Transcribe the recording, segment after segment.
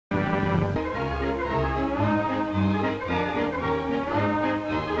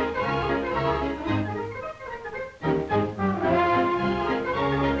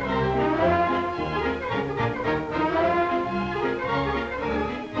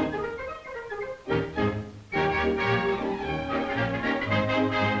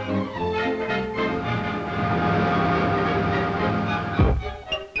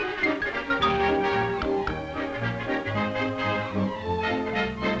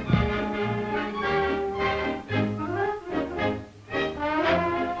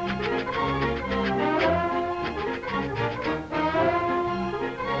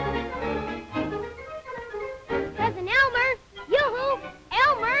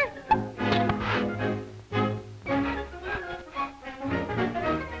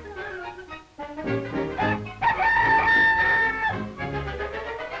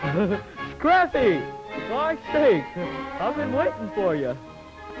Scrappy! For gosh sake, I've been waiting for you.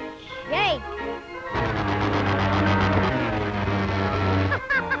 Shake!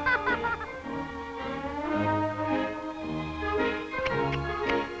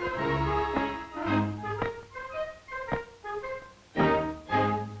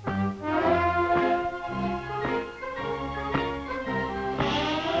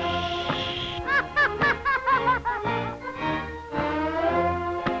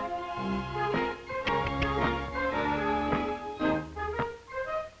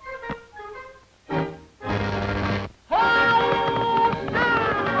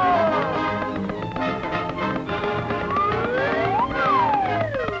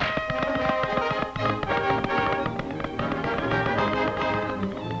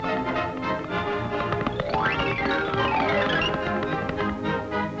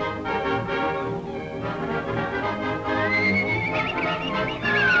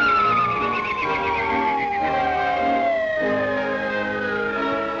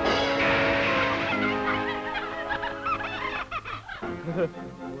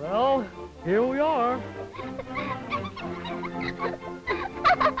 Well, here we are.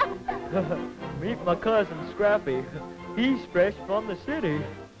 Meet my cousin Scrappy. He's fresh from the city.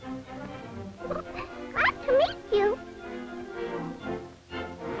 Glad to meet you.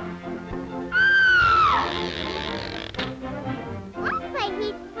 I'll say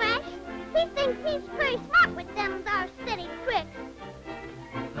he's fresh. He thinks he's pretty smart with them there city tricks.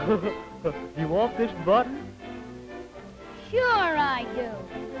 You want this button? Sure I do.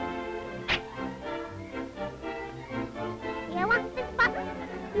 You want this button?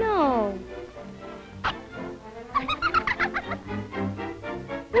 No. I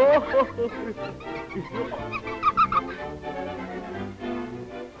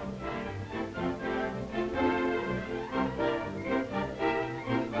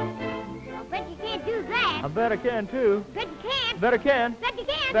bet you can't do that. I bet I can, too. Bet you can't. Bet I can. Bet you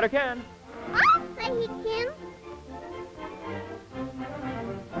can't. Bet I can. I'll say he can.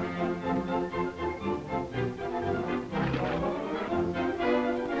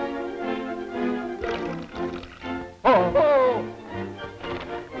 Oh!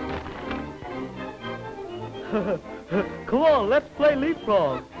 Come on, let's play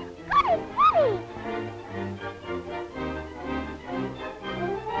leapfrog. Goody, goody.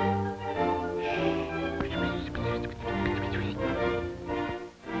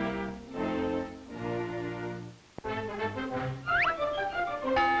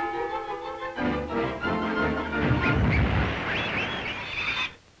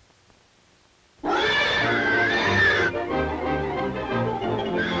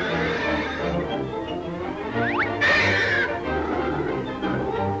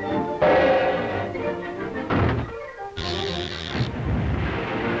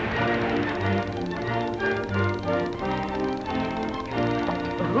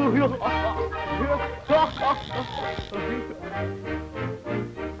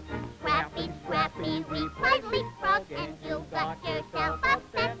 Scrappy, Scrappy, we play leapfrog, and you got yourself a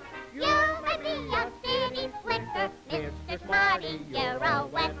friend. You may be a city slicker, Mr. Smarty, you're all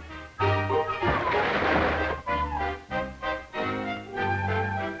wet.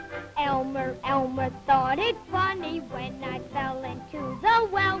 Elmer thought it funny when I fell into the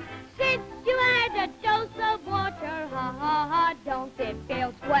well. Since you had a dose of water, ha ha ha, don't it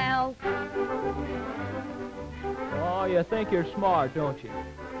feel swell? Oh, you think you're smart, don't you?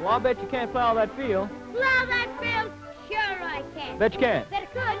 Well, I bet you can't plow that field. Plow that field? Sure I can. Bet you can. Bet I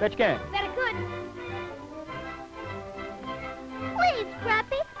could. Bet you can. Bet I could. Please,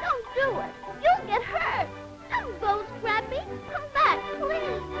 Scrappy, don't do it. You'll get hurt. Don't go, Scrappy. Come back,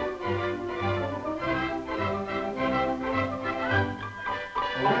 please.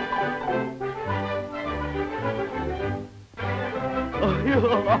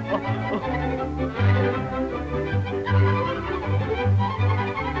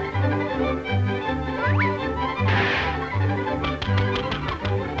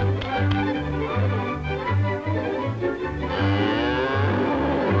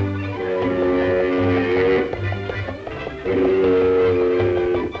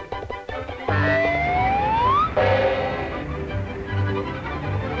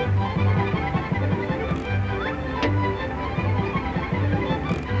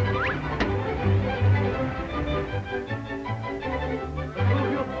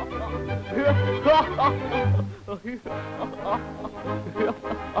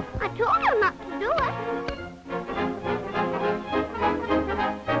 I told him not to do it.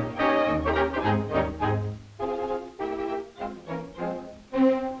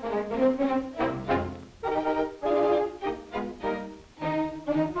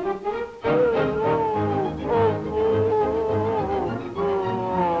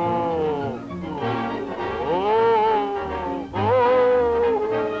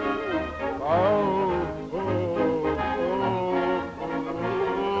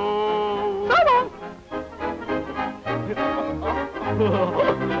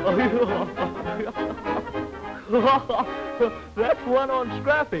 That's one on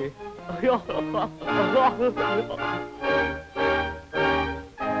Scrappy.